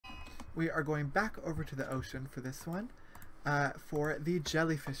we are going back over to the ocean for this one, for the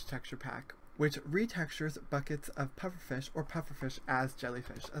jellyfish texture pack, which retextures buckets of pufferfish or pufferfish as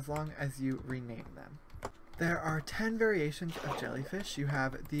jellyfish, as long as you rename them. There are 10 variations of jellyfish. You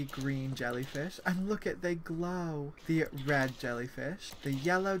have the green jellyfish, and look at, they glow. The red jellyfish, the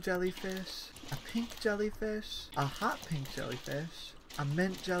yellow jellyfish, a pink jellyfish, a hot pink jellyfish, a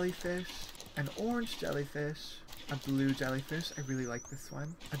mint jellyfish, an orange jellyfish, a blue jellyfish, I really like this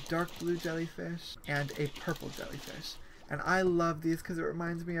one, a dark blue jellyfish, and a purple jellyfish. And I love these because it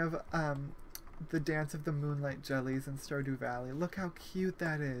reminds me of the Dance of the Moonlight Jellies in Stardew Valley. Look how cute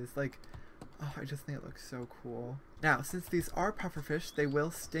that is. Like, oh, I just think it looks so cool. Now, since these are pufferfish, they will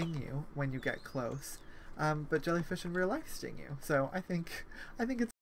sting you when you get close. But jellyfish in real life sting you. So I think it's